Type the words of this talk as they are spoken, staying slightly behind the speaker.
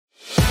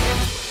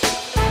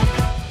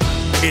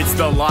It's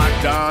the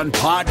Locked On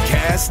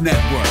Podcast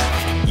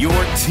Network, your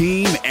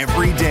team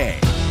every day.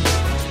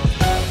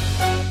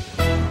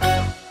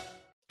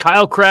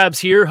 Kyle Krabs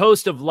here,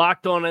 host of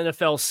Locked On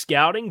NFL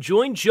Scouting.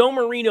 Join Joe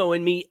Marino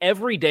and me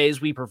every day as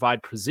we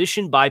provide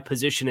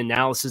position-by-position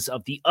analysis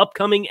of the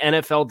upcoming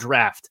NFL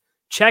Draft.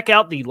 Check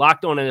out the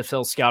Locked On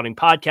NFL Scouting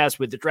podcast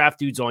with the Draft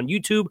Dudes on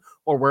YouTube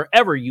or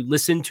wherever you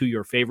listen to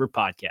your favorite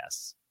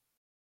podcasts.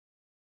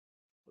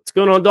 What's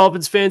going on,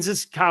 Dolphins fans? This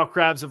is Kyle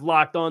Krabs of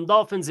Locked On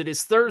Dolphins. It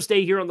is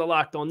Thursday here on the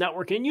Locked On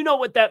Network, and you know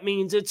what that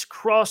means. It's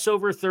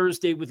crossover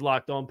Thursday with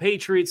Locked On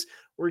Patriots.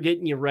 We're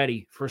getting you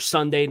ready for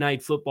Sunday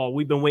Night Football.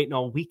 We've been waiting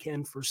all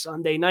weekend for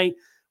Sunday night.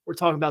 We're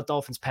talking about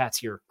Dolphins Pats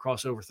here,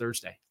 crossover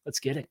Thursday. Let's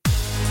get it.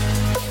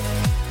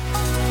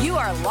 You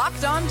are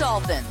Locked On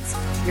Dolphins,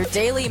 your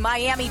daily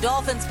Miami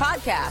Dolphins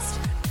podcast,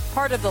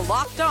 part of the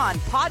Locked On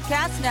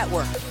Podcast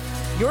Network,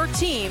 your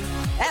team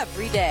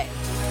every day.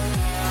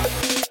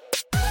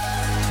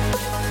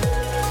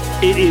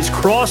 It is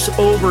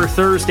crossover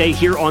Thursday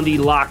here on the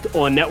Locked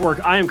On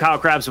Network. I am Kyle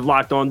Krabs of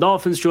Locked On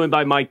Dolphins, joined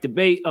by Mike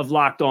Debate of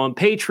Locked On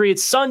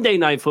Patriots. Sunday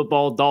Night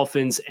Football,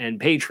 Dolphins and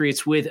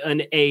Patriots with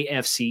an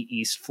AFC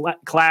East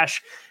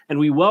clash. And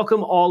we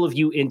welcome all of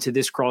you into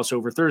this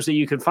crossover Thursday.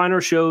 You can find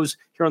our shows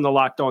here on the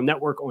Locked On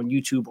Network on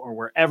YouTube or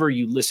wherever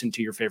you listen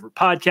to your favorite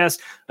podcast.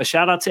 A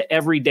shout out to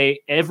every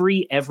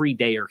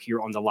everydayer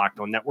here on the Locked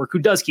On Network who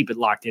does keep it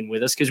locked in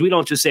with us, because we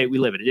don't just say it, we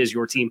live it. It is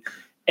your team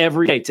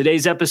every day.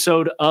 Today's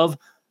episode of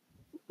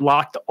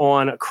Locked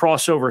On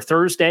Crossover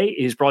Thursday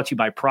is brought to you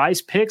by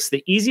Prize Picks,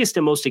 the easiest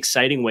and most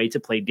exciting way to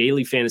play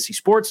daily fantasy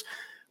sports.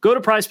 Go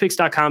to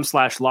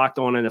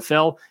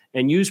prizepicks.com/LockedOnNFL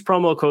and use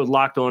promo code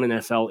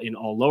LockedOnNFL in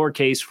all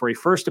lowercase for a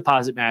first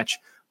deposit match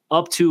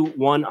up to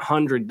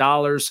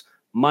 $100.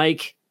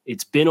 Mike,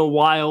 it's been a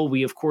while.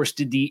 We, of course,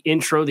 did the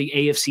intro, the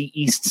AFC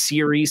East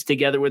series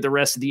together with the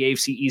rest of the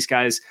AFC East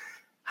guys.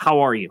 How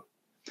are you?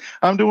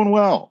 I'm doing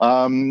well.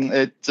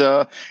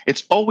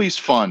 It's always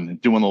fun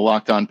doing the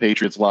Locked On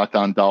Patriots, Locked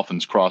On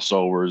Dolphins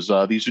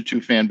crossovers. These are two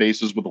fan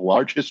bases with a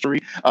large history,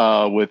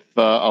 with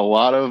a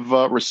lot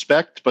of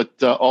respect,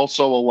 but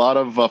also a lot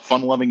of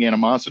fun-loving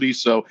animosity.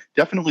 So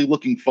definitely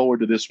looking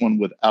forward to this one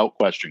without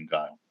question,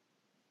 Kyle.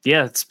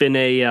 Yeah, it's been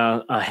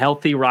a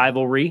healthy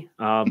rivalry,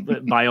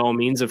 by all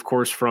means, of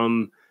course,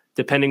 from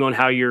depending on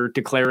how you're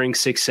declaring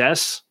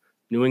success.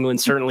 New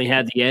England certainly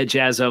had the edge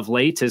as of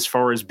late as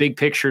far as big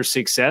picture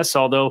success,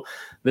 although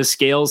the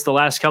scales the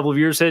last couple of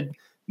years had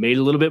made it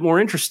a little bit more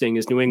interesting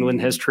as New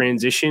England has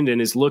transitioned and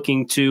is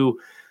looking to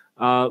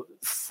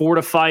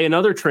fortify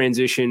another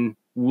transition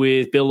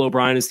with Bill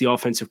O'Brien as the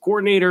offensive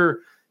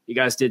coordinator. You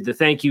guys did the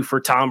thank you for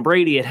Tom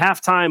Brady at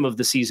halftime of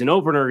the season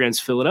opener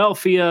against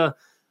Philadelphia.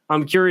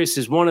 I'm curious,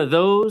 is one of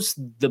those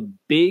the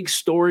big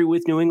story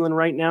with New England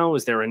right now?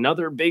 Is there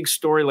another big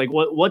story? Like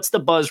what's the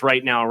buzz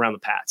right now around the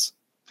Pats?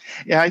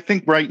 Yeah, I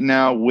think right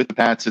now with the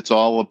Pats, it's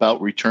all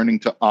about returning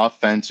to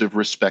offensive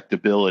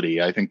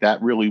respectability. I think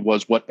that really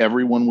was what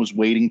everyone was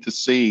waiting to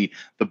see,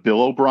 the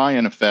Bill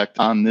O'Brien effect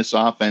on this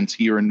offense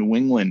here in New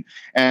England.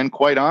 And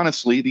quite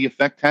honestly, the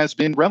effect has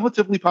been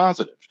relatively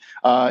positive.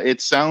 It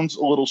sounds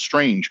a little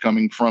strange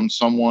coming from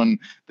someone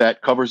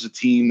that covers a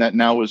team that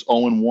now is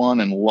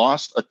 0-1 and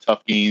lost a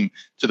tough game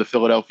to the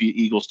Philadelphia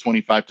Eagles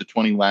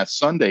 25-20 last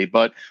Sunday.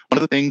 But one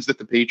of the things that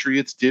the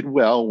Patriots did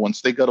well once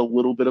they got a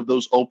little bit of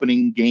those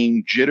opening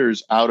game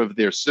jitters out of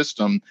their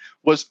system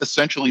was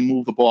essentially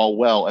move the ball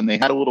well, and they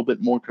had a little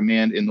bit more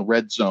command in the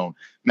red zone.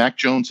 Mac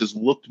Jones has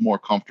looked more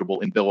comfortable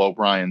in Bill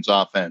O'Brien's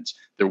offense.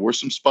 There were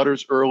some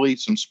sputters early,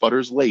 some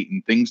sputters late,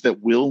 and things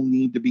that will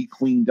need to be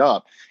cleaned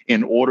up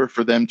in order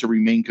for them to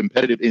remain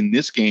competitive in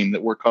this game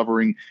that we're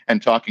covering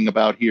and talking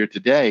about here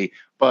today.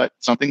 But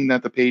something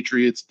that the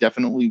Patriots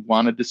definitely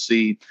wanted to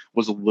see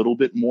was a little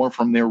bit more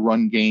from their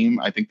run game.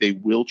 I think they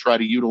will try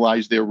to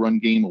utilize their run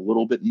game a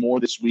little bit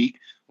more this week.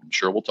 I'm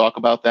sure we'll talk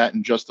about that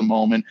in just a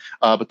moment.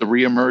 But the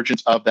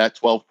reemergence of that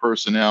 12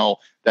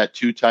 personnel, that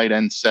two tight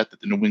end set that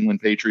the New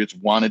England Patriots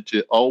wanted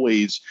to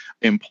always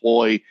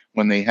employ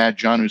when they had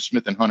Jonnu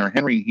Smith and Hunter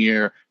Henry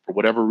here, for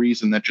whatever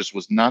reason, that just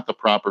was not the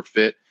proper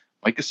fit.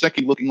 Mike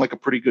Gesicki looking like a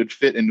pretty good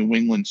fit in New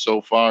England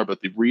so far, but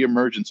the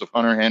reemergence of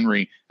Hunter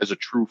Henry as a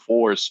true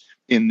force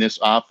in this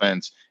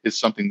offense is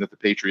something that the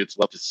Patriots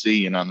love to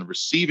see. And on the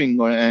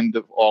receiving end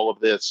of all of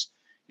this,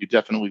 you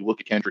definitely look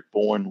at Kendrick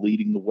Bourne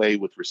leading the way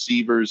with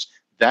receivers.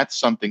 That's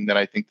something that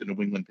I think the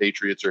New England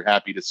Patriots are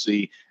happy to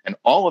see. And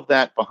all of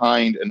that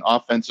behind an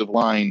offensive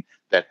line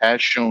that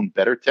has shown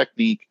better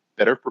technique,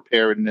 better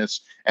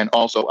preparedness, and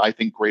also, I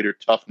think, greater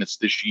toughness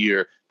this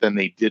year than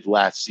they did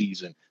last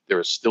season. There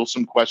are still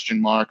some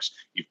question marks.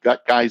 You've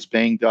got guys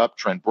banged up.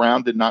 Trent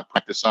Brown did not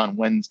practice on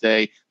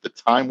Wednesday. The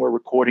time we're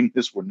recording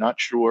this, we're not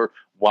sure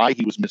why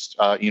he was missed,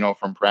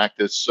 from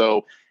practice.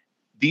 So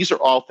these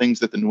are all things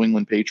that the New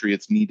England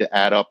Patriots need to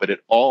add up, but it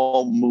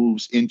all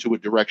moves into a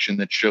direction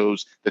that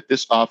shows that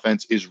this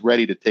offense is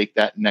ready to take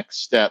that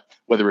next step,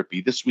 whether it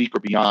be this week or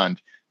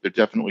beyond. They're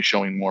definitely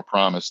showing more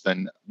promise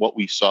than what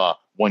we saw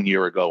 1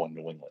 year ago in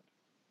New England.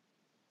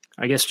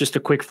 I guess just a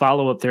quick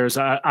follow-up there is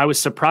I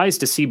was surprised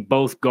to see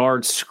both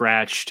guards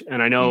scratched.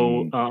 And I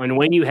know and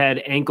when you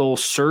had ankle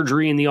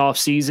surgery in the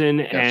offseason,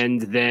 yes,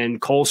 and then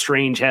Cole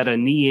Strange had a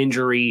knee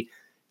injury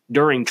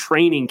during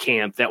training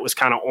camp that was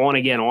kind of on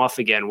again, off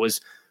again. Was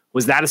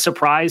that a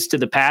surprise to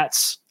the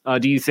Pats?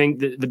 Do you think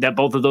that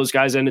both of those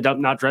guys ended up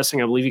not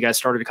dressing? I believe you guys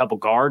started a couple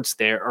guards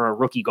there, or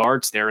rookie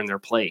guards there in their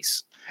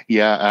place.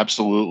 Yeah,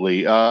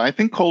 absolutely. I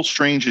think Cole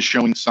Strange is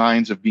showing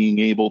signs of being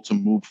able to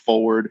move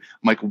forward.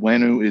 Mike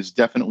Wenu is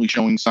definitely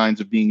showing signs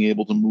of being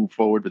able to move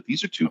forward. But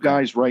these are two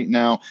guys right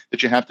now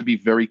that you have to be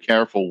very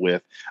careful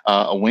with.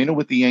 Wenu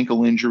with the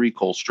ankle injury,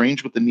 Cole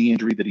Strange with the knee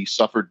injury that he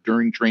suffered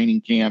during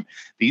training camp.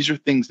 These are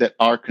things that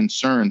are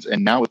concerns.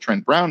 And now with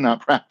Trent Brown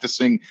not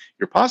practicing,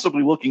 you're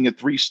possibly looking at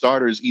three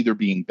starters either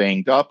being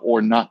banged up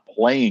or not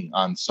playing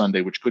on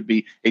Sunday, which could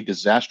be a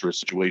disastrous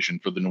situation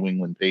for the New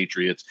England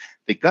Patriots.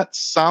 They got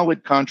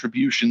solid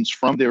contributions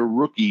from their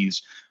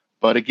rookies,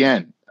 but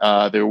again,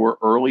 there were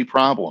early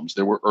problems.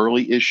 There were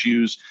early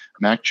issues.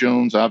 Mac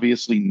Jones,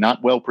 obviously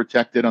not well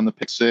protected on the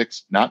pick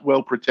six, not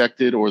well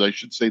protected, or I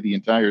should say the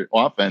entire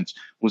offense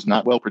was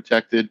not well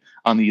protected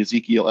on the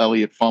Ezekiel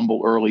Elliott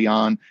fumble early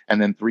on,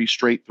 and then 3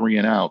 straight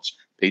 3-and-outs.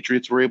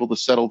 Patriots were able to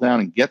settle down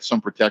and get some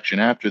protection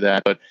after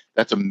that, but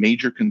that's a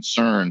major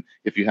concern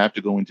if you have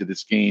to go into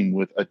this game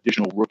with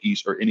additional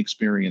rookies or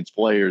inexperienced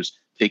players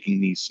taking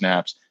these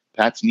snaps.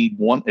 Pats need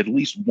at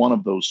least one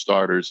of those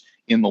starters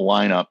in the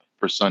lineup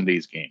for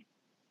Sunday's game.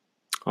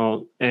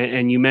 Oh,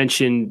 and you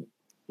mentioned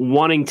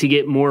wanting to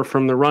get more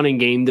from the running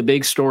game. The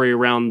big story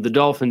around the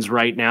Dolphins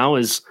right now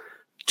is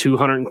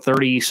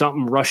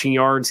 230-something rushing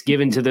yards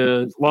given to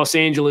the Los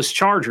Angeles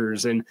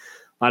Chargers. And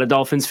a lot of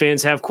Dolphins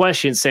fans have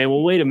questions saying,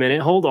 well, wait a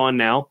minute, hold on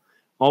now.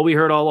 All we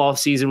heard all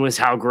offseason was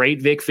how great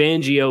Vic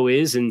Fangio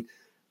is, and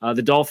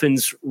the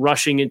Dolphins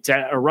rushing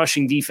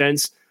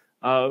defense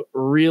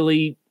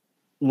really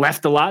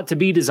left a lot to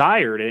be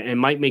desired. And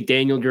Mike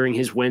McDaniel, during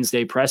his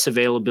Wednesday press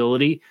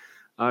availability,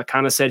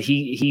 kind of said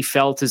he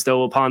felt as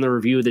though upon the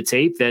review of the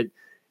tape that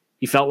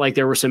he felt like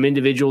there were some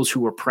individuals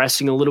who were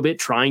pressing a little bit,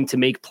 trying to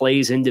make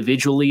plays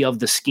individually of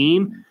the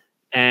scheme.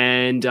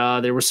 And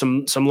there were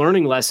some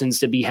learning lessons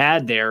to be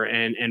had there.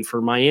 And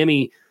for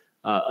Miami,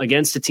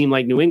 against a team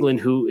like New England,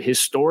 who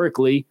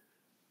historically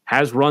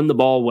has run the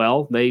ball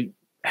well, they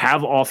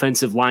have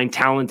offensive line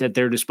talent at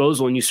their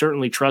disposal, and you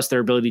certainly trust their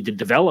ability to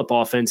develop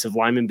offensive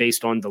linemen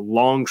based on the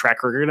long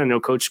track record. I know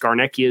Coach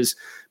Scarnecchia has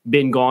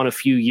been gone a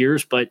few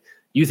years, but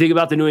you think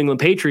about the New England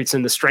Patriots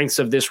and the strengths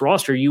of this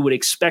roster, you would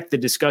expect the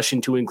discussion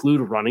to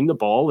include running the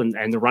ball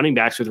and the running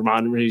backs with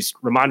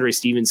Ramondre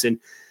Stevenson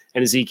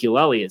and Ezekiel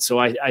Elliott. So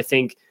I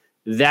think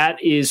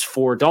that is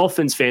for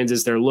Dolphins fans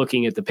as they're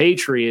looking at the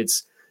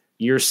Patriots.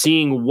 You're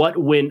seeing what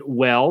went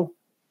well,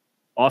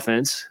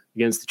 offense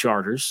against the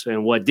Chargers,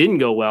 and what didn't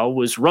go well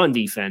was run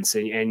defense.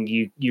 And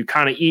you're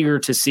kind of eager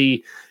to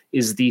see,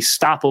 is the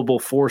stoppable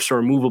force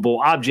or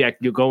movable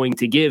object you're going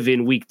to give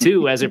in week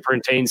 2 as it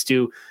pertains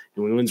to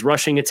New England's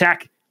rushing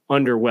attack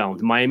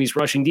underwhelmed, Miami's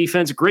rushing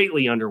defense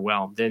greatly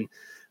underwhelmed. And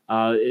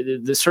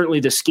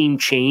certainly the scheme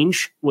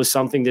change was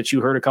something that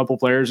you heard a couple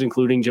players,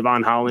 including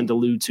Javon Holland,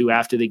 allude to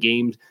after the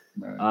game,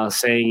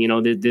 saying,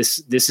 that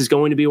this is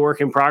going to be a work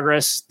in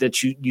progress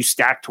that you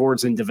stack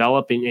towards and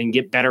develop and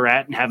get better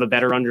at and have a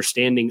better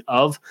understanding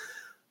of.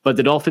 But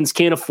the Dolphins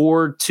can't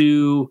afford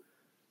to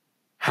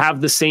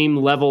have the same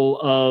level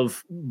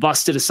of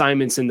busted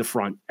assignments in the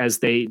front as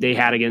they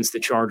had against the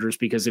Chargers,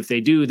 because if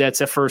they do,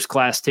 that's a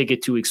first-class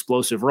ticket to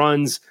explosive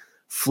runs,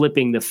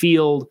 flipping the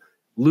field,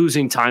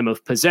 losing time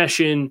of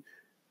possession,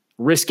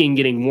 risking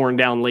getting worn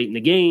down late in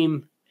the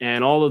game.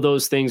 And all of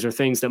those things are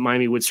things that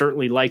Miami would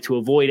certainly like to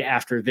avoid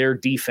after their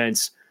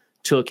defense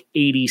took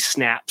 80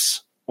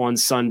 snaps on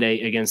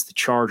Sunday against the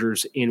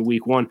Chargers in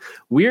week 1.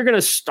 We're going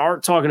to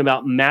start talking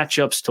about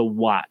matchups to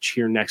watch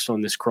here next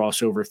on this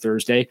Crossover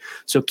Thursday.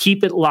 So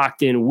keep it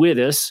locked in with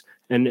us,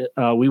 and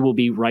we will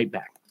be right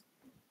back.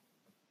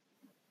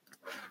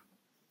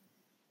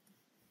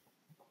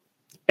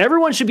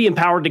 Everyone should be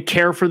empowered to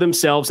care for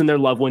themselves and their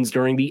loved ones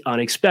during the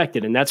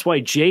unexpected, and that's why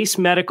Jace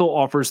Medical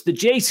offers the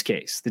Jace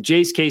Case. The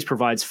Jace Case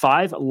provides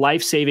 5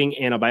 life-saving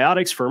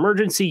antibiotics for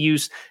emergency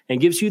use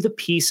and gives you the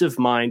peace of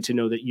mind to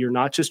know that you're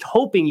not just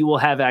hoping you will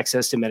have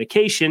access to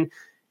medication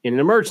in an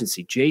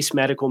emergency. Jace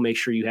Medical makes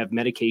sure you have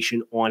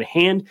medication on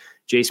hand.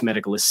 Jace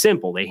Medical is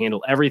simple. They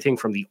handle everything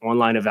from the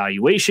online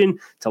evaluation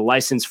to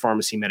licensed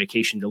pharmacy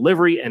medication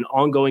delivery and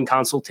ongoing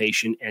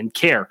consultation and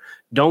care.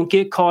 Don't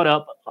get caught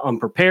up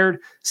unprepared.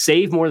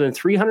 Save more than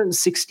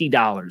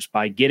 $360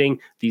 by getting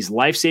these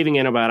life-saving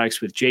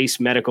antibiotics with Jace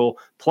Medical,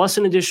 plus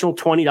an additional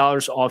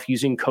 $20 off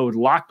using code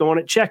LOCKEDON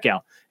at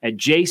checkout at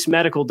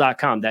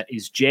jacemedical.com. That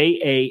is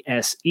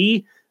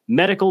JASE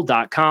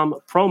medical.com,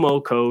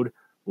 promo code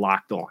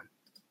LOCKEDON.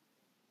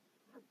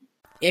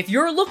 If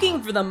you're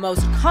looking for the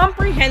most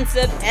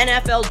comprehensive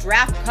NFL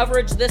draft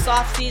coverage this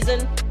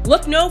offseason,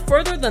 look no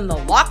further than the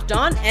Locked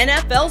On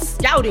NFL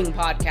Scouting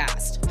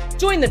Podcast.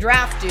 Join the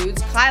draft dudes,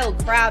 Kyle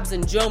Krabs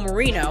and Joe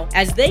Marino,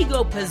 as they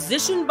go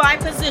position by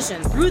position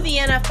through the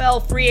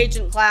NFL free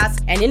agent class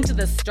and into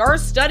the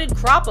star-studded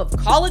crop of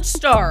college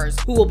stars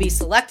who will be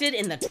selected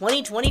in the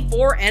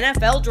 2024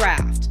 NFL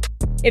Draft.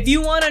 If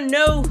you want to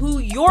know who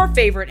your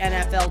favorite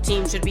NFL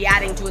team should be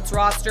adding to its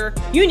roster,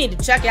 you need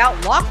to check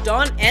out Locked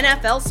On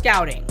NFL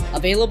Scouting,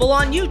 available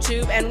on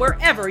YouTube and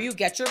wherever you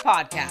get your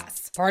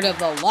podcasts. Part of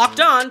the Locked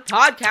On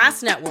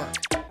Podcast Network,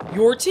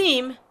 your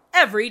team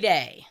every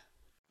day.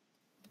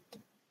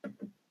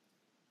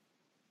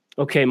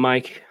 Okay,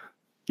 Mike,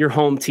 your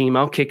home team.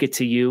 I'll kick it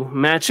to you.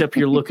 Matchup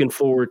you're looking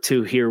forward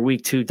to here,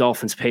 Week 2,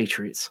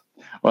 Dolphins-Patriots.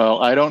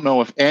 Well, I don't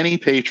know if any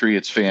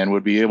Patriots fan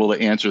would be able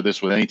to answer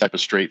this with any type of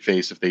straight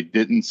face if they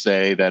didn't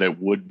say that it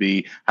would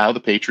be how the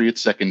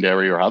Patriots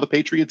secondary or how the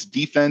Patriots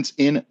defense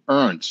in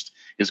earnest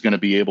is going to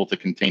be able to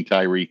contain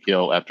Tyreek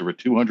Hill after a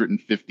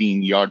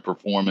 215-yard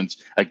performance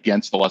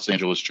against the Los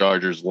Angeles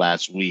Chargers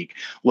last week.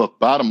 Look,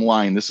 bottom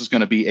line, this is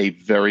going to be a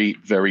very,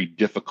 very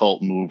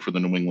difficult move for the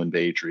New England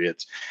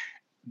Patriots.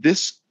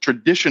 This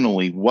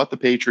traditionally, what the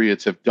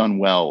Patriots have done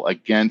well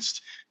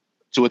against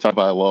Tua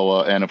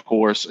Tagovailoa and, of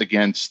course,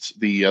 against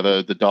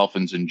the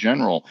Dolphins in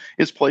general,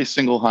 is play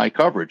single high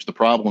coverage. The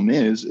problem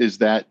is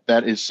that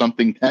that is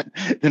something that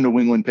the New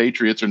England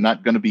Patriots are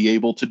not going to be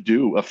able to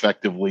do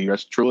effectively.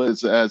 Tua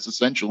has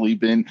essentially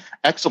been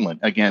excellent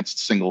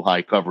against single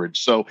high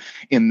coverage. So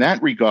in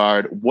that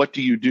regard, what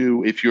do you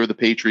do if you're the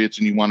Patriots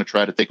and you want to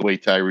try to take away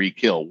Tyreek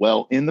Hill?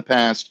 Well, in the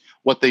past,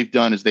 what they've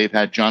done is they've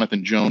had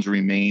Jonathan Jones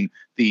remain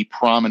the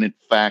prominent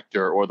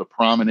factor or the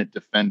prominent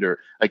defender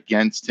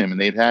against him. And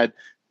they've had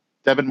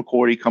Devin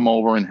McCourty come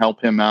over and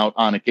help him out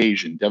on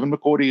occasion. Devin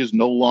McCourty is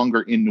no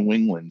longer in New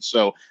England,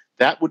 so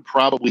that would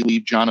probably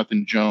leave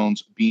Jonathan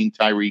Jones being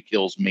Tyreek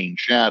Hill's main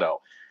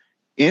shadow.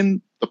 The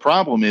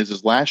problem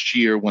is last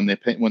year when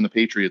the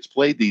Patriots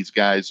played these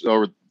guys,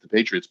 or the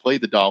Patriots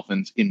played the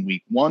Dolphins in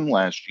Week 1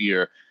 last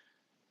year,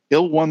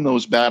 Hill won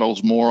those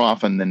battles more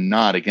often than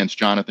not against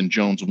Jonathan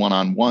Jones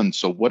one-on-one.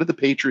 So what did the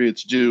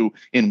Patriots do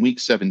in Week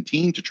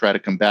 17 to try to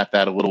combat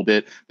that a little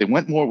bit? They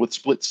went more with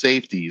split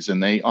safeties,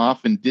 and they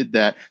often did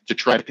that to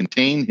try to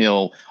contain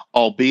Hill,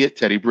 albeit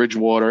Teddy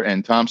Bridgewater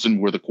and Thompson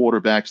were the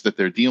quarterbacks that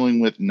they're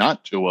dealing with,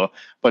 not Tua.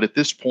 But at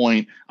this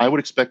point, I would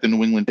expect the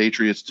New England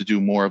Patriots to do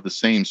more of the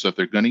same. So if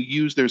they're going to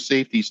use their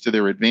safeties to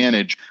their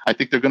advantage, I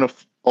think they're going to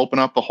open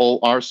up the whole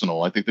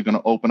arsenal. I think they're going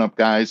to open up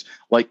guys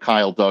like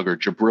Kyle Duggar,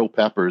 Jabril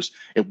Peppers.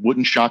 It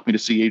wouldn't shock me to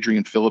see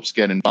Adrian Phillips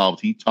get involved.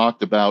 He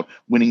talked about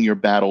winning your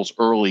battles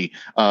early.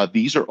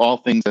 These are all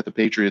things that the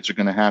Patriots are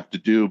going to have to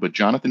do, but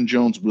Jonathan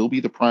Jones will be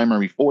the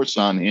primary force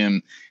on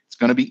him. It's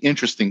going to be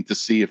interesting to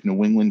see if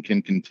New England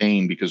can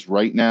contain, because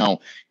right now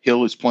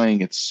Hill is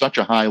playing at such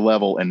a high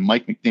level and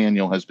Mike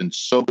McDaniel has been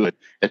so good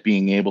at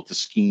being able to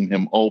scheme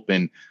him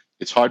open.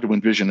 It's hard to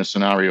envision a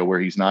scenario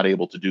where he's not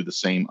able to do the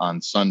same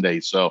on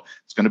Sunday. So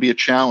it's going to be a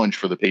challenge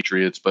for the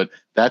Patriots, but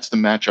that's the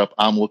matchup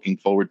I'm looking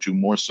forward to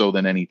more so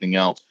than anything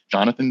else.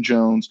 Jonathan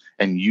Jones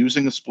and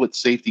using a split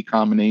safety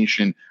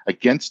combination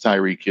against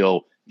Tyreek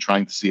Hill,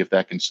 trying to see if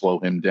that can slow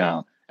him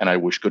down. And I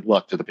wish good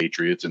luck to the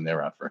Patriots in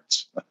their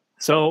efforts.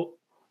 So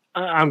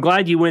I'm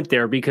glad you went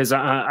there, because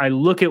I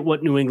look at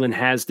what New England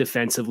has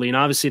defensively, and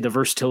obviously the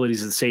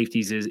versatilities of the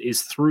safeties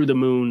is through the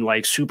moon,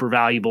 like super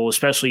valuable,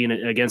 especially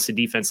against a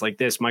defense like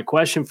this. My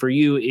question for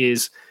you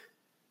is,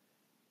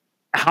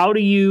 how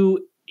do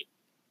you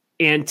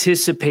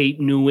anticipate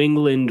New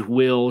England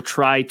will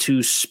try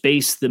to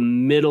space the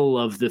middle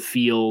of the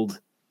field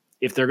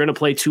if they're going to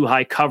play too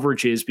high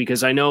coverages?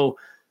 Because I know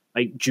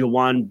like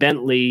Jawan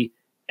Bentley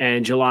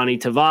and Jelani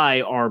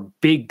Tavai are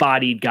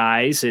big-bodied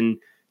guys, and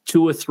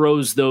Tua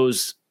throws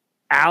those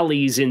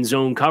alleys in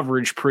zone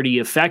coverage pretty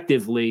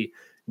effectively.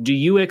 Do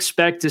you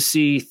expect to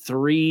see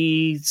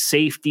three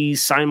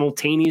safeties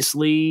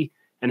simultaneously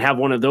and have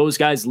one of those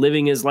guys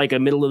living as like a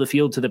middle of the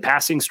field to the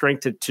passing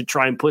strength to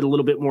try and put a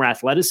little bit more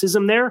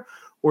athleticism there?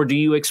 Or do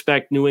you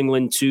expect New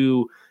England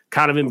to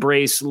kind of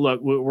embrace,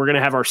 look, we're going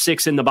to have our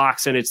six in the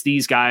box and it's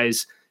these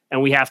guys,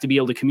 and we have to be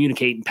able to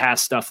communicate and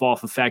pass stuff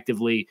off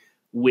effectively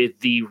with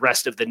the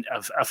rest of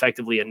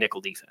effectively a nickel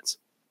defense?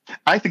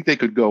 I think they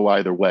could go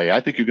either way. I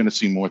think you're going to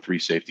see more three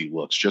safety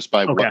looks just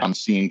by what I'm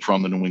seeing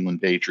from the New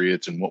England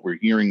Patriots and what we're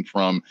hearing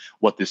from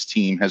what this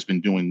team has been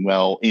doing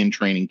well in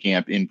training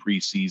camp, in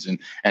preseason,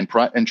 and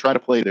try to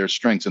play their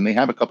strengths. And they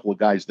have a couple of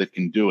guys that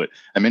can do it.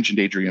 I mentioned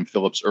Adrian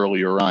Phillips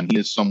earlier on. He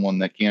is someone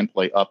that can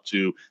play up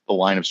to the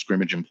line of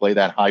scrimmage and play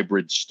that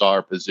hybrid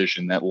star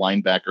position, that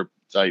linebacker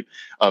type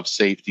of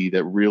safety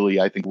that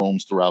really, I think,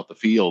 roams throughout the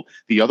field.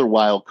 The other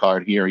wild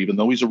card here, even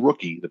though he's a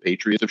rookie, the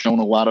Patriots have shown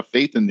a lot of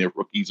faith in their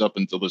rookies up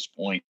until this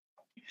point.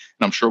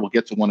 And I'm sure we'll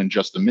get to one in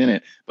just a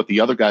minute. But the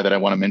other guy that I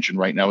want to mention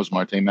right now is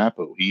Marte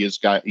Mapu. He is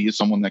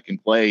someone that can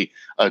play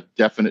a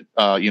definite,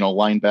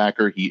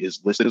 linebacker. He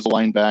is listed as a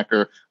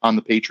linebacker on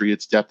the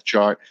Patriots depth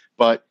chart,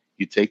 but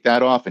you take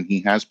that off, and he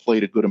has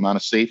played a good amount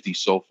of safety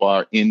so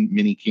far in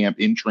mini camp,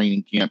 in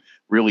training camp,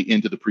 really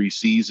into the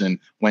preseason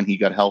when he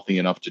got healthy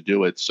enough to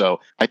do it. So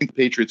I think the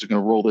Patriots are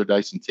going to roll their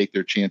dice and take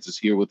their chances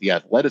here with the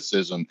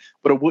athleticism,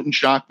 but it wouldn't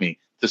shock me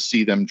to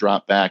see them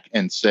drop back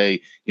and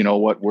say, you know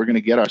what, we're going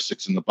to get our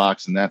 6 in the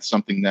box. And that's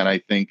something that I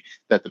think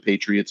that the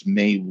Patriots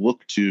may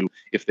look to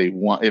if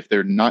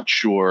they're not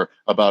sure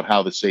about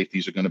how the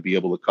safeties are going to be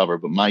able to cover.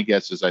 But my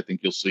guess is I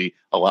think you'll see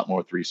a lot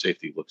more 3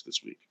 safety looks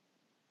this week.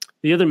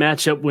 The other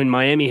matchup when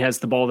Miami has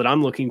the ball that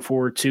I'm looking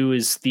forward to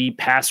is the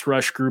pass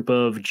rush group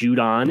of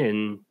Judon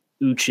and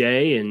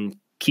Uche and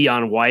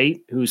Keon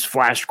White, who's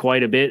flashed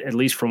quite a bit, at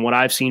least from what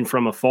I've seen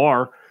from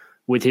afar,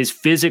 with his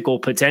physical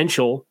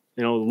potential,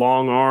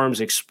 long arms,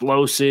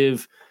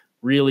 explosive,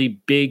 really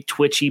big,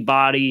 twitchy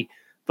body.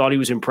 Thought he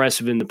was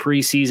impressive in the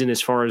preseason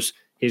as far as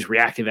his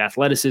reactive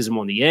athleticism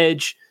on the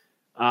edge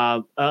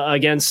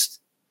against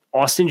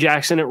Austin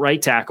Jackson at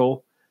right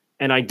tackle.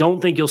 And I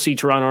don't think you'll see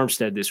Teron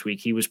Armstead this week.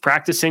 He was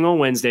practicing on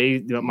Wednesday.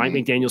 Mike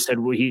McDaniel said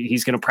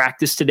he's going to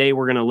practice today.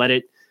 We're going to let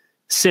it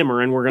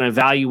simmer, and we're going to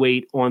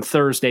evaluate on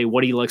Thursday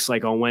what he looks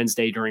like on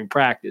Wednesday during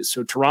practice.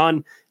 So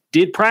Teron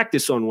did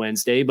practice on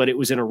Wednesday, but it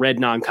was in a red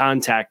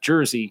non-contact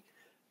jersey.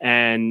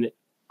 And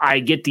I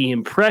get the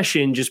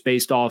impression, just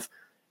based off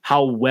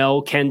how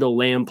well Kendall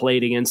Lamb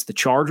played against the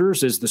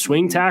Chargers as the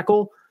swing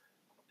tackle,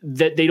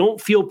 that they don't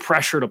feel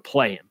pressure to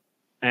play him.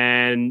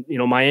 And,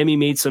 Miami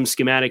made some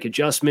schematic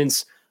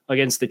adjustments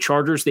against the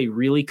Chargers. They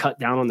really cut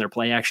down on their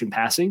play action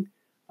passing.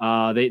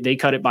 They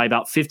cut it by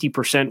about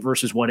 50%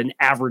 versus what an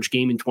average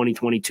game in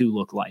 2022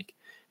 looked like.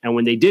 And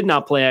when they did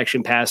not play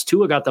action pass,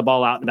 Tua got the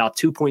ball out in about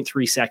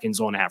 2.3 seconds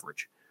on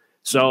average.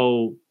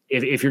 So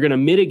if you're going to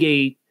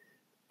mitigate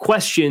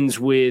questions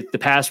with the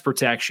pass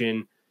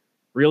protection,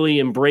 really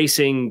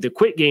embracing the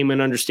quick game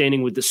and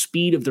understanding with the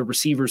speed of the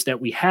receivers that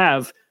we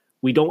have,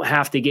 we don't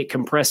have to get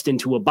compressed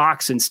into a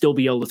box and still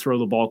be able to throw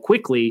the ball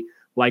quickly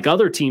like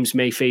other teams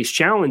may face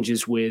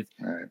challenges with.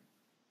 Right.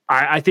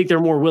 I think they're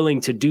more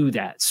willing to do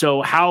that.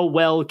 So how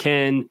well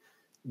can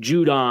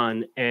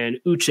Judon and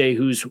Uche,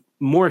 who's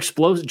more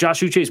explosive,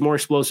 Josh Uche is more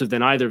explosive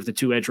than either of the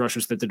 2 edge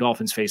rushers that the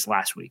Dolphins faced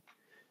last week.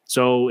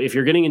 So if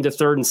you're getting into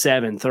 3rd and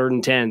 7, 3rd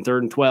and 10, 3rd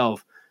and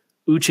 12,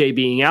 Uche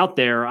being out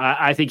there,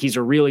 I think he's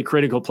a really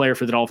critical player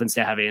for the Dolphins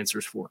to have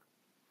answers for.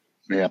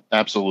 Yeah,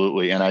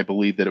 absolutely. And I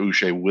believe that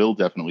Uche will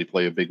definitely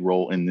play a big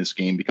role in this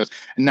game because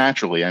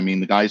naturally,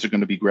 the guys are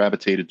going to be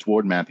gravitated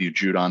toward Matthew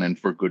Judon, and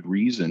for good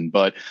reason,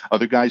 but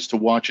other guys to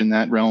watch in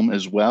that realm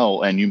as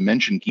well. And you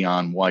mentioned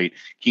Keon White.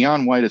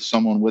 Keon White is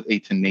someone with a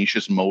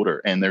tenacious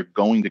motor, and they're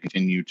going to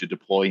continue to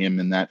deploy him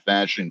in that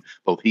fashion.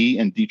 Both he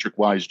and Dietrich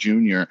Wise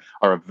Jr.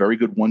 are a very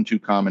good 1-2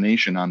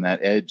 combination on that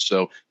edge.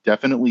 So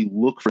definitely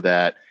look for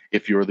that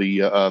if you're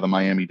the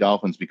Miami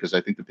Dolphins, because I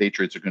think the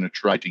Patriots are going to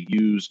try to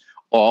use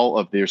all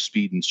of their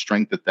speed and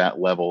strength at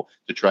that level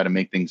to try to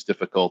make things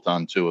difficult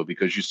on Tua,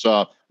 because you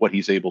saw what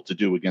he's able to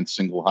do against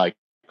single high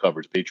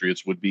coverage.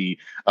 Patriots would be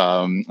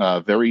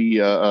very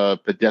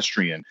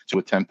pedestrian to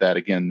attempt that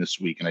again this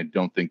week, and I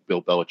don't think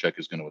Bill Belichick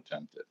is going to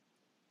attempt it.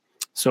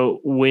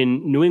 So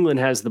when New England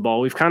has the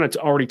ball, we've kind of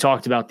already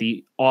talked about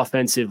the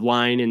offensive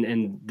line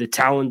and the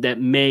talent that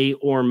may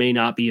or may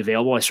not be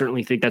available. I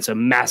certainly think that's a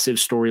massive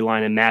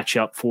storyline and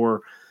matchup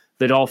for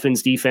the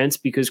Dolphins defense,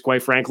 because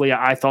quite frankly,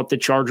 I thought the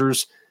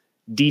Chargers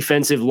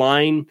defensive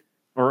line,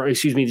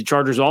 the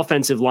Chargers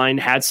offensive line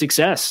had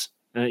success.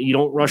 You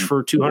don't rush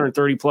for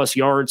 230 plus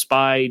yards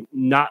by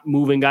not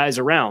moving guys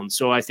around.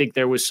 So I think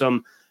there was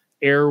some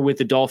error with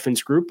the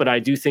Dolphins group, but I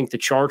do think the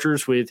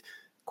Chargers, with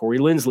Corey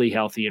Linsley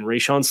healthy and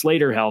Rashawn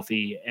Slater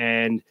healthy,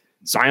 and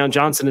Zion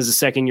Johnson is a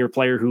second-year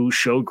player who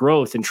showed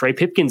growth, and Trey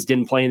Pipkins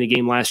didn't play in the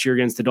game last year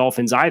against the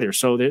Dolphins either.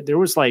 So there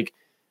was like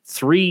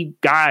 3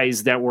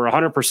 guys that were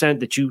 100%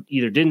 that you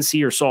either didn't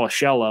see or saw a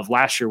shell of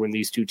last year when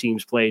these two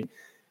teams played.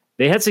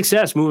 They had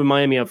success moving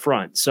Miami up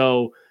front.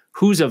 So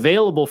who's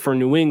available for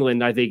New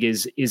England, I think,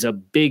 is a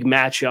big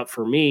matchup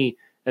for me,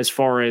 as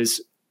far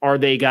as, are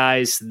they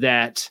guys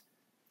that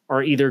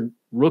are either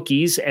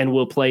rookies and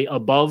will play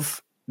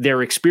above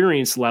their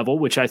experience level,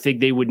 which I think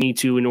they would need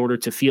to in order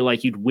to feel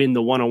like you'd win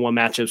the one-on-one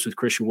matchups with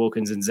Christian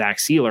Wilkins and Zach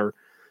Sealer.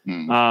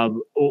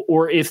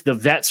 Or if the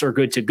vets are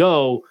good to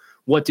go,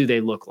 what do they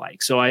look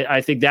like? So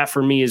I think that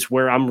for me is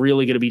where I'm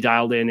really going to be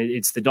dialed in.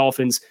 It's the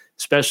Dolphins,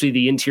 especially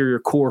the interior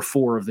core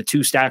 4 of the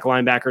 2 stack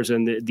linebackers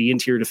and the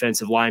interior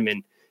defensive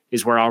linemen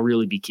is where I'll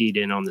really be keyed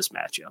in on this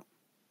matchup.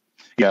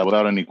 Yeah,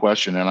 without any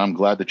question. And I'm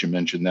glad that you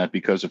mentioned that,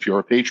 because if you're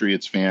a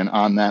Patriots fan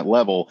on that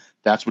level,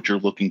 that's what you're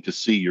looking to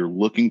see. You're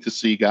looking to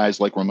see guys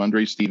like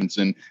Ramondre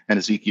Stevenson and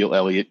Ezekiel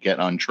Elliott get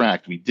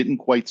untracked. We didn't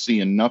quite see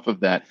enough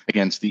of that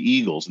against the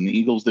Eagles, and the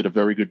Eagles did a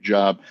very good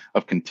job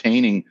of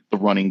containing the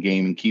running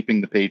game and keeping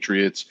the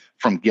Patriots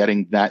from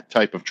getting that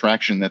type of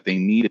traction that they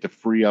needed to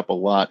free up a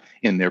lot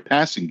in their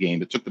passing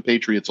game. It took the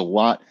Patriots a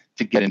lot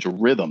to get into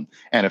rhythm.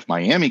 And if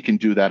Miami can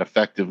do that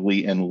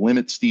effectively and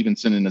limit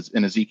Stevenson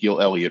and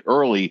Ezekiel Elliott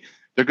early,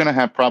 they're going to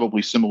have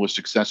probably similar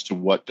success to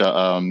what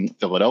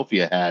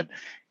Philadelphia had.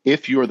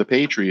 if you're the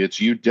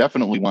Patriots, you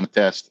definitely want to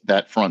test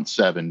that front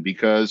seven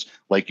because,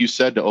 like you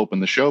said to open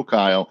the show,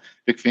 Kyle,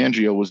 Vic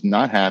Fangio was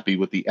not happy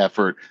with the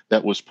effort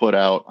that was put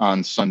out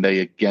on Sunday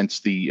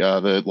against the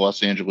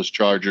Los Angeles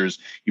Chargers.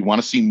 You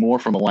want to see more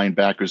from the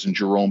linebackers and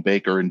Jerome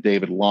Baker and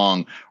David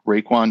Long.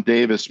 Raekwon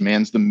Davis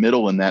mans the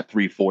middle in that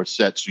 3-4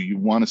 set, so you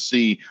want to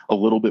see a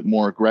little bit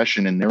more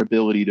aggression in their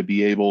ability to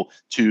be able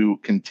to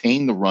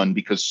contain the run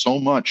because so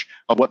much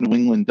of what New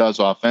England does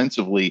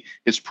offensively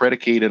is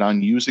predicated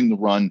on using the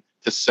run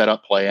to set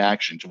up play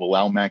action, to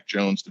allow Mac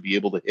Jones to be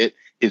able to hit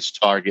his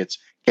targets,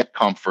 get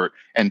comfort,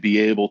 and be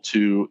able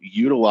to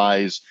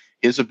utilize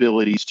his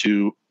abilities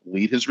to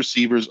lead his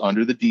receivers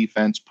under the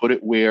defense, put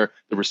it where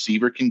the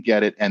receiver can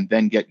get it, and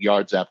then get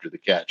yards after the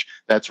catch.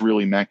 That's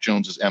really Mac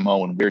Jones's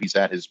MO and where he's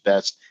at his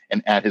best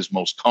and at his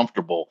most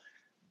comfortable.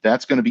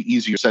 That's going to be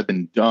easier said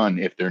than done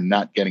if they're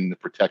not getting the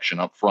protection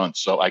up front.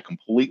 So I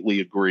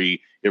completely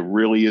agree. It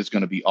really is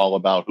going to be all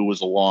about who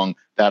is along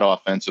that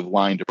offensive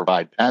line to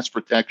provide pass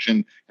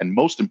protection and,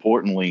 most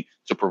importantly,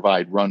 to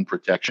provide run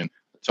protection.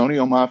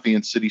 Antonio Mafi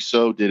and City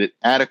So did it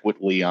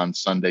adequately on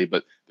Sunday,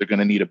 but they're going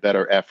to need a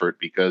better effort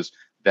because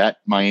that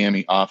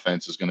Miami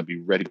offense is going to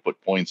be ready to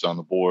put points on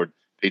the board.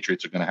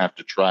 Patriots are going to have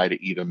to try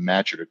to either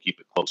match it or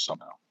keep it close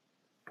somehow.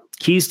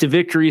 Keys to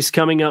victories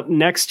coming up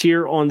next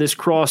here on this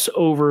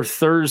crossover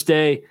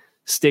Thursday.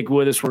 Stick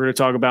with us. We're going to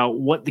talk about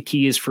what the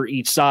key is for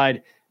each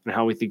side and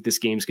how we think this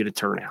game's going to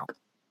turn out.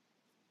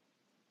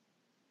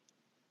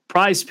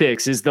 Prize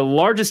Picks is the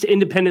largest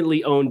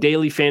independently owned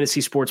daily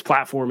fantasy sports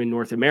platform in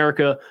North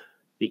America.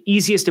 The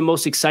easiest and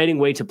most exciting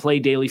way to play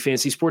daily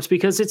fantasy sports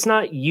because it's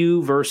not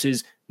you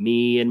versus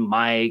me and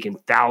Mike and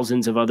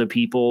thousands of other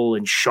people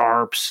and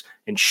sharps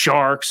and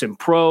sharks and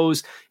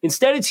pros.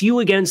 Instead, it's you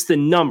against the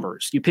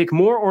numbers. You pick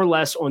more or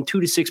less on 2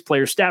 to 6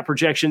 player stat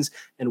projections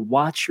and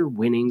watch your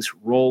winnings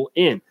roll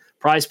in.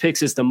 Prize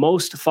Picks is the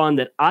most fun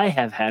that I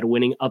have had,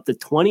 winning up to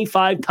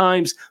 25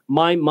 times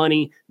my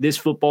money this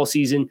football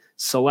season.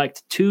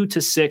 Select 2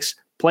 to 6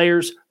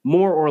 players,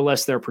 more or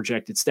less their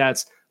projected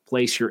stats.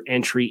 Place your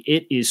entry.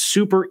 It is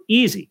super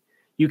easy.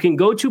 You can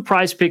go to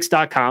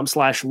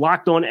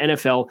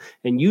prizepicks.com/LockedOnNFL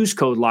and use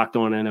code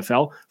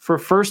LockedOnNFL for a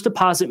first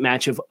deposit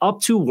match of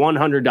up to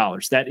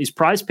 $100. That is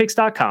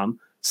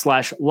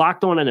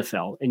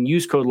prizepicks.com/LockedOnNFL and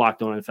use code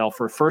LockedOnNFL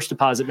for a first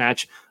deposit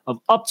match of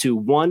up to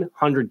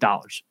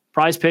 $100.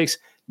 Prize Picks,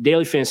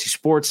 daily fantasy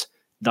sports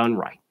done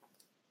right.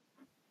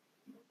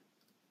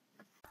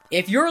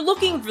 If you're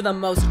looking for the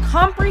most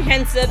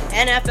comprehensive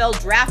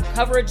NFL draft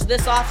coverage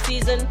this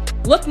offseason,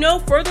 look no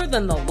further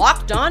than the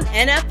Locked On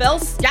NFL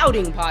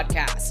Scouting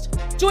Podcast.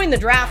 Join the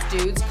draft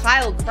dudes,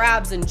 Kyle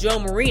Krabs and Joe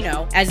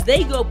Marino, as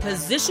they go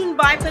position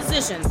by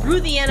position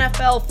through the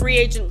NFL free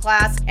agent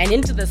class and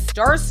into the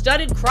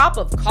star-studded crop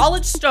of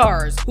college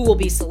stars who will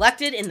be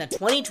selected in the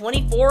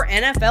 2024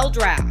 NFL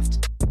Draft.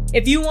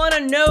 If you want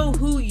to know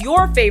who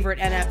your favorite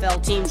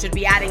NFL team should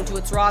be adding to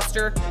its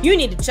roster, you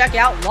need to check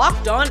out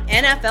Locked On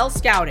NFL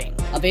Scouting,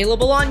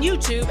 available on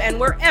YouTube and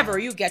wherever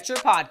you get your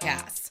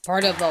podcasts.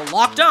 Part of the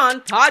Locked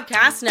On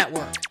Podcast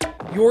Network,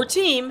 your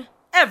team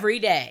every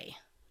day.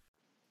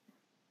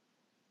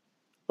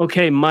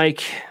 Okay,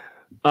 Mike,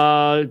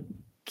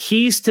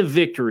 keys to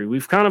victory.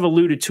 We've kind of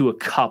alluded to a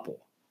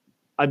couple.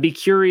 I'd be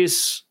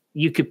curious,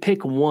 you could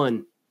pick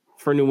one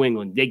for New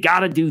England. They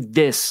got to do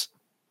this.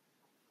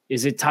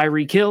 Is it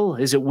Tyreek Hill?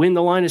 Is it win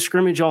the line of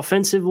scrimmage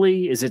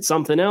offensively? Is it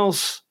something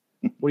else?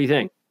 What do you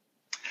think?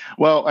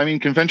 Well, I mean,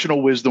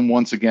 conventional wisdom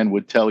once again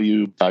would tell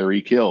you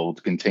Tyreek Hill,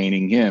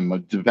 containing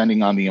him,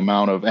 depending on the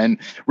amount of, and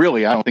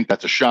really, I don't think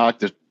that's a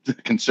shock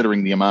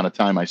considering the amount of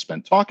time I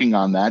spent talking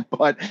on that,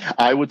 but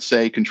I would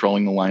say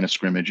controlling the line of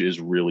scrimmage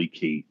is really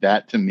key.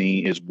 That to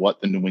me is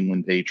what the New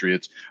England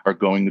Patriots are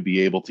going to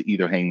be able to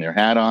either hang their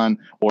hat on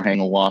or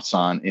hang a loss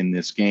on in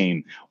this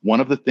game.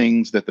 One of the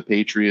things that the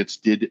Patriots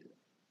did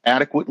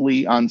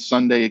adequately on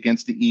Sunday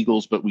against the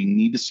Eagles, but we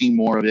need to see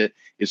more of it,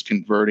 is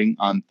converting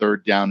on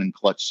third down and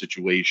clutch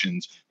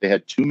situations. They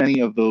had too many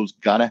of those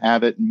gotta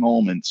have it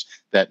moments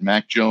that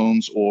Mac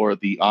Jones or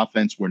the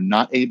offense were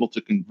not able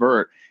to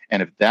convert.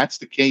 And if that's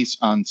the case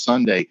on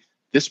Sunday,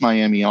 this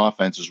Miami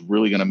offense is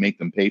really going to make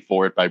them pay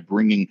for it by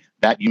bringing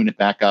that unit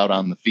back out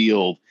on the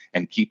field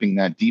and keeping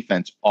that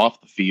defense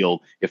off the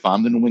field. If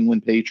I'm the New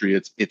England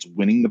Patriots, it's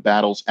winning the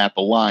battles at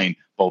the line,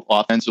 both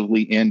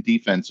offensively and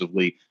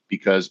defensively,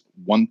 because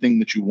one thing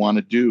that you want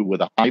to do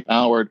with a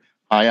high-powered,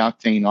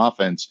 high-octane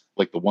offense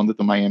like the one that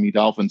the Miami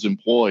Dolphins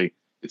employ,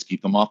 is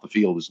keep them off the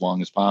field as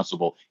long as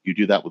possible. You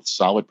do that with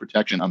solid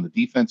protection on the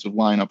defensive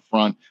line up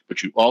front,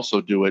 but you also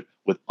do it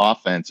with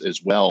offense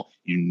as well.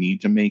 You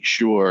need to make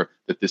sure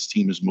that this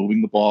team is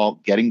moving the ball,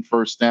 getting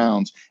first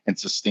downs, and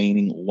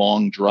sustaining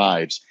long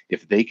drives.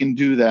 If they can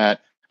do that,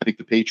 I think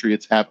the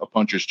Patriots have a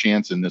puncher's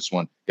chance in this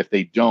one. If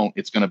they don't,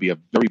 it's going to be a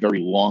very,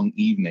 very long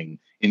evening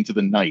into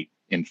the night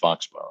in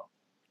Foxborough.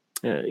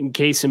 In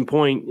case in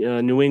point,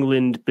 New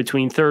England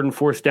between third and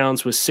fourth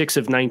downs was 6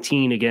 of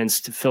 19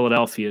 against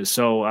Philadelphia.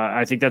 So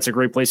I think that's a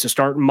great place to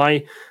start.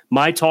 My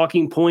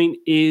talking point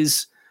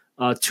is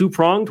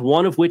two-pronged,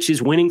 one of which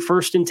is winning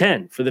 1st and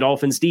 10 for the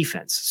Dolphins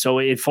defense. So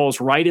it falls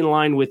right in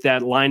line with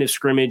that line of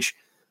scrimmage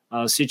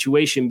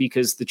situation,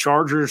 because the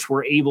Chargers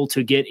were able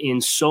to get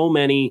in so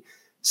many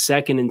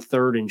 2nd and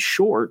 3rd and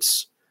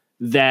shorts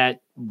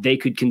that they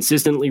could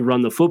consistently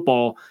run the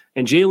football.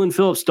 And Jalen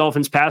Phillips,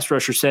 Dolphins pass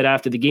rusher, said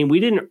after the game, we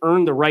didn't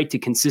earn the right to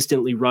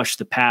consistently rush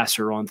the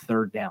passer on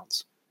 3rd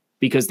downs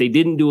because they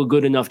didn't do a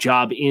good enough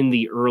job in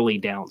the early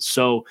downs.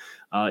 So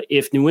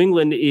if New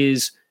England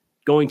is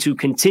going to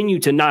continue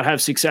to not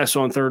have success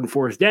on 3rd and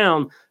 4th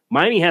down,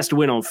 Miami has to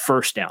win on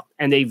 1st down,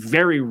 and they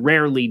very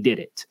rarely did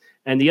it.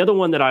 And the other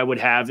one that I would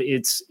have,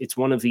 it's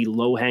one of the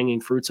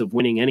low-hanging fruits of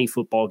winning any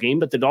football game,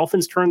 but the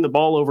Dolphins turned the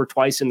ball over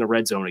twice in the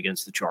red zone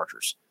against the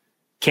Chargers.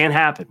 Can't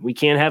happen. We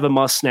can't have a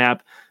must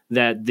snap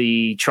that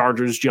the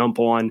Chargers jump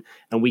on,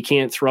 and we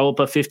can't throw up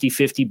a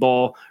 50-50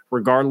 ball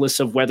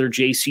regardless of whether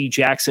J.C.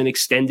 Jackson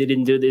extended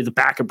into the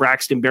back of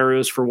Braxton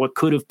Berrios for what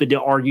could have been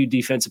argued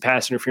defensive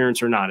pass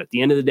interference or not. At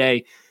the end of the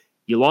day,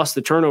 you lost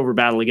the turnover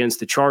battle against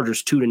the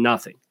Chargers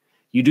 2-0.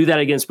 You do that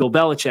against Bill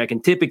Belichick,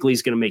 and typically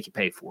he's going to make you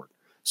pay for it.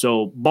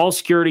 So ball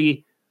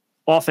security,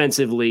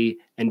 offensively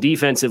and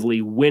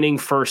defensively, winning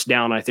 1st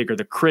down, I think, are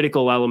the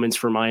critical elements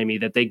for Miami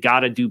that they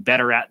got to do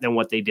better at than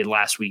what they did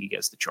last week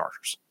against the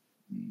Chargers.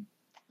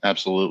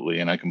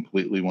 Absolutely. And I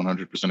completely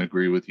 100%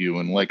 agree with you.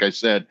 And like I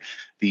said,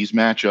 these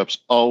matchups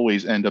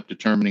always end up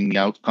determining the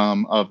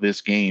outcome of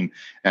this game.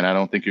 And I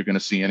don't think you're going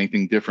to see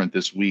anything different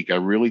this week. I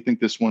really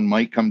think this one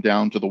might come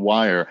down to the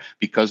wire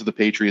because of the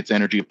Patriots'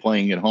 energy of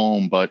playing at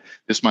home. But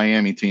this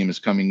Miami team is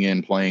coming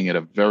in playing at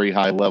a very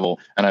high level.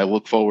 And I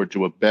look forward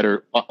to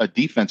a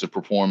defensive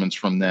performance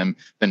from them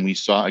than we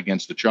saw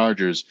against the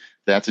Chargers.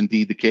 That's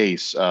indeed the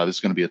case. This is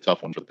going to be a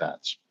tough one for the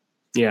Pats.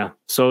 Yeah.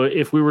 So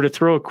if we were to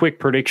throw a quick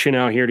prediction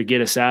out here to get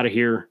us out of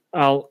here,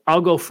 I'll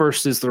go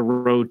first as the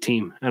road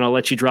team, and I'll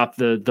let you drop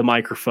the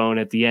microphone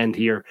at the end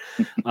here.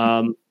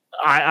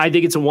 I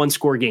think it's a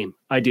 1-score game.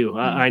 I do.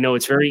 I know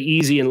it's very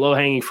easy and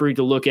low-hanging fruit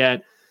to look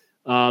at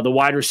the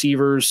wide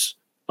receivers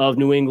of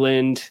New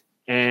England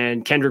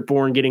and Kendrick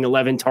Bourne getting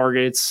 11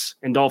 targets,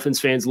 and Dolphins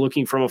fans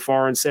looking from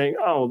afar and saying,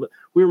 oh,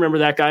 we remember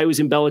that guy who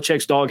was in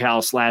Belichick's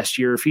doghouse last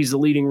year. If he's the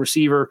leading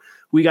receiver,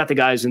 we got the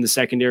guys in the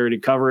secondary to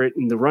cover it,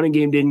 and the running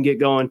game didn't get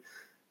going.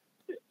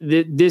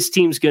 This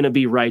team's going to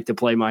be right to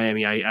play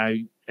Miami.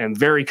 I am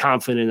very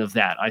confident of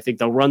that. I think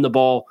they'll run the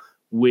ball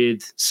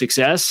with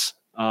success.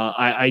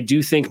 I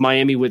do think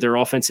Miami, with their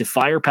offensive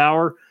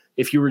firepower,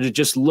 if you were to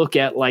just look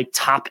at like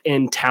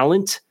top-end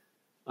talent,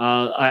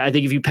 I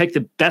think if you pick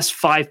the best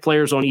 5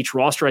 players on each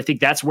roster, I think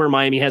that's where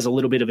Miami has a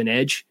little bit of an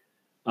edge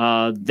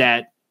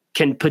that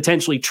can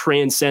potentially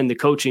transcend the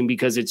coaching,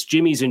 because it's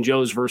Jimmys and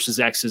Joes versus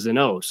X's and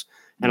O's.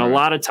 And a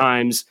lot of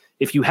times,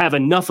 if you have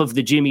enough of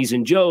the Jimmys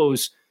and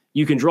Joes,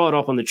 you can draw it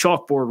up on the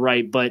chalkboard,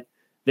 right? But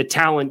the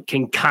talent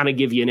can kind of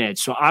give you an edge.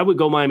 So I would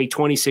go Miami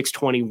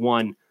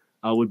 26-21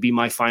 would be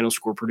my final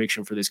score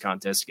prediction for this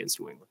contest against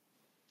New England.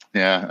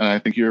 Yeah, and I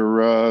think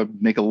you're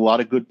make a lot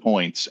of good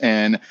points.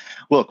 And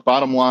look,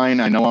 bottom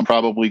line, I know I'm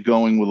probably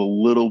going with a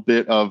little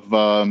bit of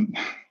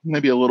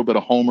maybe a little bit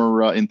of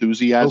Homer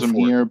enthusiasm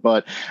here,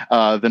 but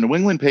the New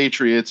England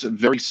Patriots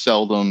very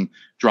seldom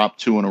drop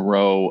 2 in a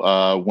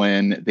row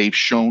when they've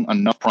shown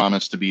enough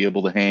promise to be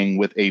able to hang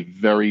with a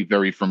very,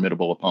 very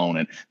formidable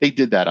opponent. They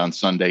did that on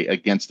Sunday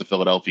against the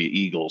Philadelphia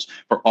Eagles.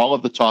 For all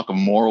of the talk of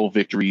moral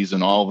victories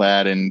and all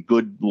that and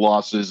good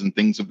losses and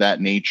things of that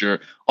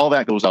nature, all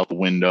that goes out the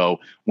window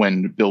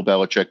when Bill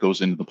Belichick goes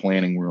into the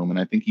planning room. And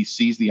I think he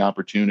sees the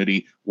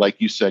opportunity,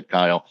 like you said,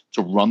 Kyle,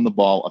 to run the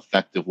ball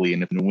effectively.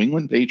 And if New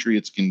England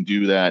Patriots can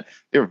do that,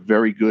 they're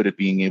very good at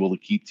being able to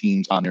keep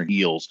teams on their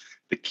heels.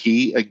 The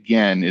key,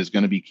 again, is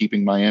going to be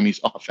keeping Miami's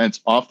offense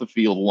off the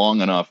field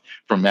long enough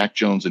for Mac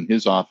Jones and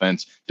his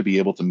offense to be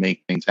able to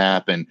make things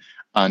happen.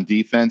 On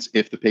defense,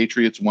 if the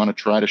Patriots want to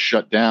try to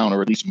shut down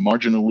or at least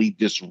marginally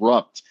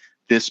disrupt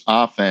this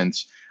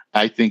offense,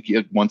 I think,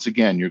 once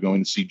again, you're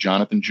going to see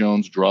Jonathan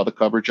Jones draw the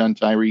coverage on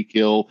Tyreek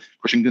Hill.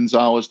 Christian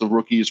Gonzalez, the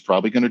rookie, is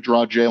probably going to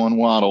draw Jalen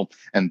Waddle,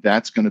 and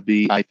that's going to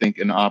be, I think,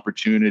 an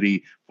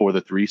opportunity for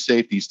the 3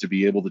 safeties to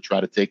be able to try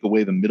to take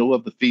away the middle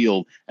of the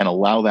field and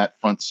allow that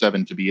front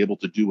 7 to be able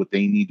to do what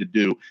they need to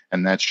do,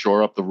 and that's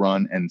shore up the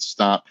run and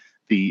stop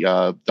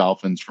the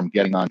Dolphins from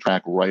getting on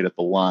track right at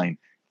the line.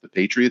 If the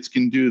Patriots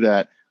can do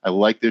that, I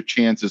like their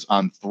chances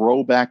on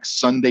throwback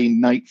Sunday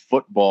night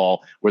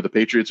football, where the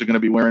Patriots are going to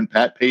be wearing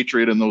Pat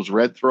Patriot and those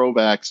red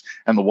throwbacks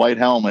and the white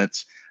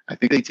helmets. I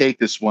think they take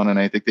this one, and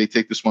I think they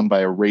take this one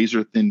by a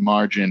razor-thin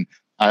margin.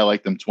 I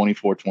like them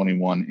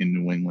 24-21 in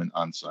New England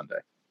on Sunday.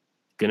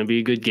 Going to be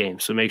a good game,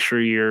 so make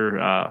sure you're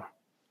in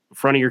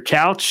front of your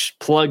couch,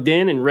 plugged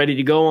in and ready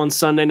to go on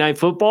Sunday Night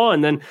Football.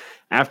 And then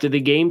after the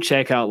game,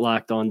 check out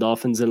Locked On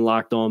Dolphins and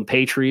Locked On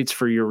Patriots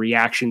for your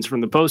reactions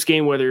from the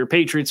postgame, whether you're a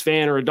Patriots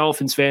fan or a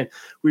Dolphins fan.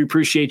 We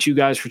appreciate you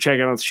guys for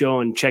checking out the show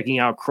and checking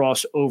out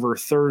Crossover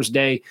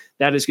Thursday.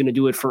 That is going to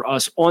do it for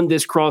us on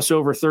this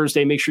Crossover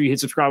Thursday. Make sure you hit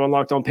subscribe on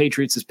Locked On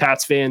Patriots as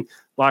Pats fan,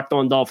 Locked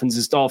On Dolphins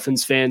as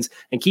Dolphins fans,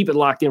 and keep it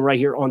locked in right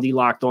here on the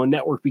Locked On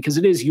Network, because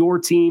it is your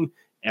team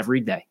every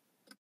day.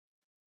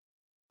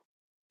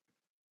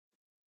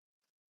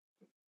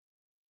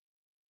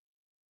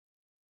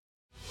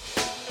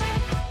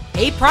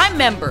 Hey, Prime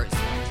members,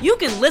 you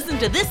can listen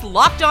to this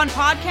Locked On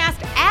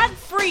podcast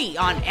ad-free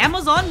on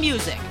Amazon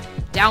Music.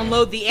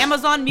 Download the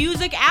Amazon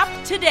Music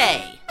app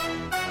today.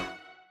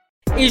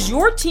 Is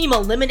your team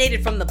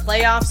eliminated from the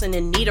playoffs and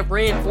in need of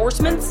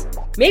reinforcements?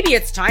 Maybe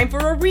it's time for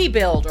a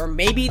rebuild, or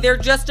maybe they're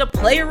just a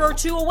player or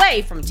two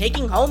away from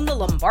taking home the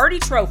Lombardi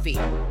Trophy.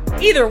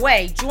 Either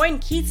way, join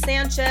Keith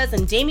Sanchez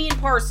and Damian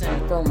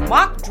Parson for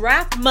Mock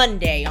Draft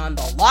Monday on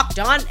the Locked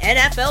On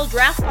NFL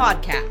Draft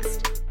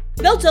Podcast.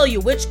 They'll tell you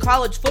which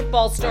college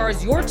football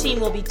stars your team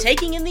will be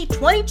taking in the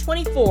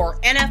 2024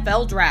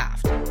 NFL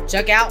Draft.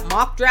 Check out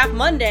Mock Draft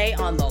Monday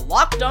on the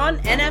Locked On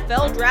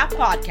NFL Draft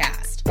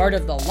Podcast, part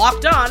of the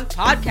Locked On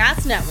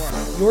Podcast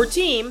Network. Your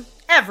team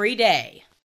every day.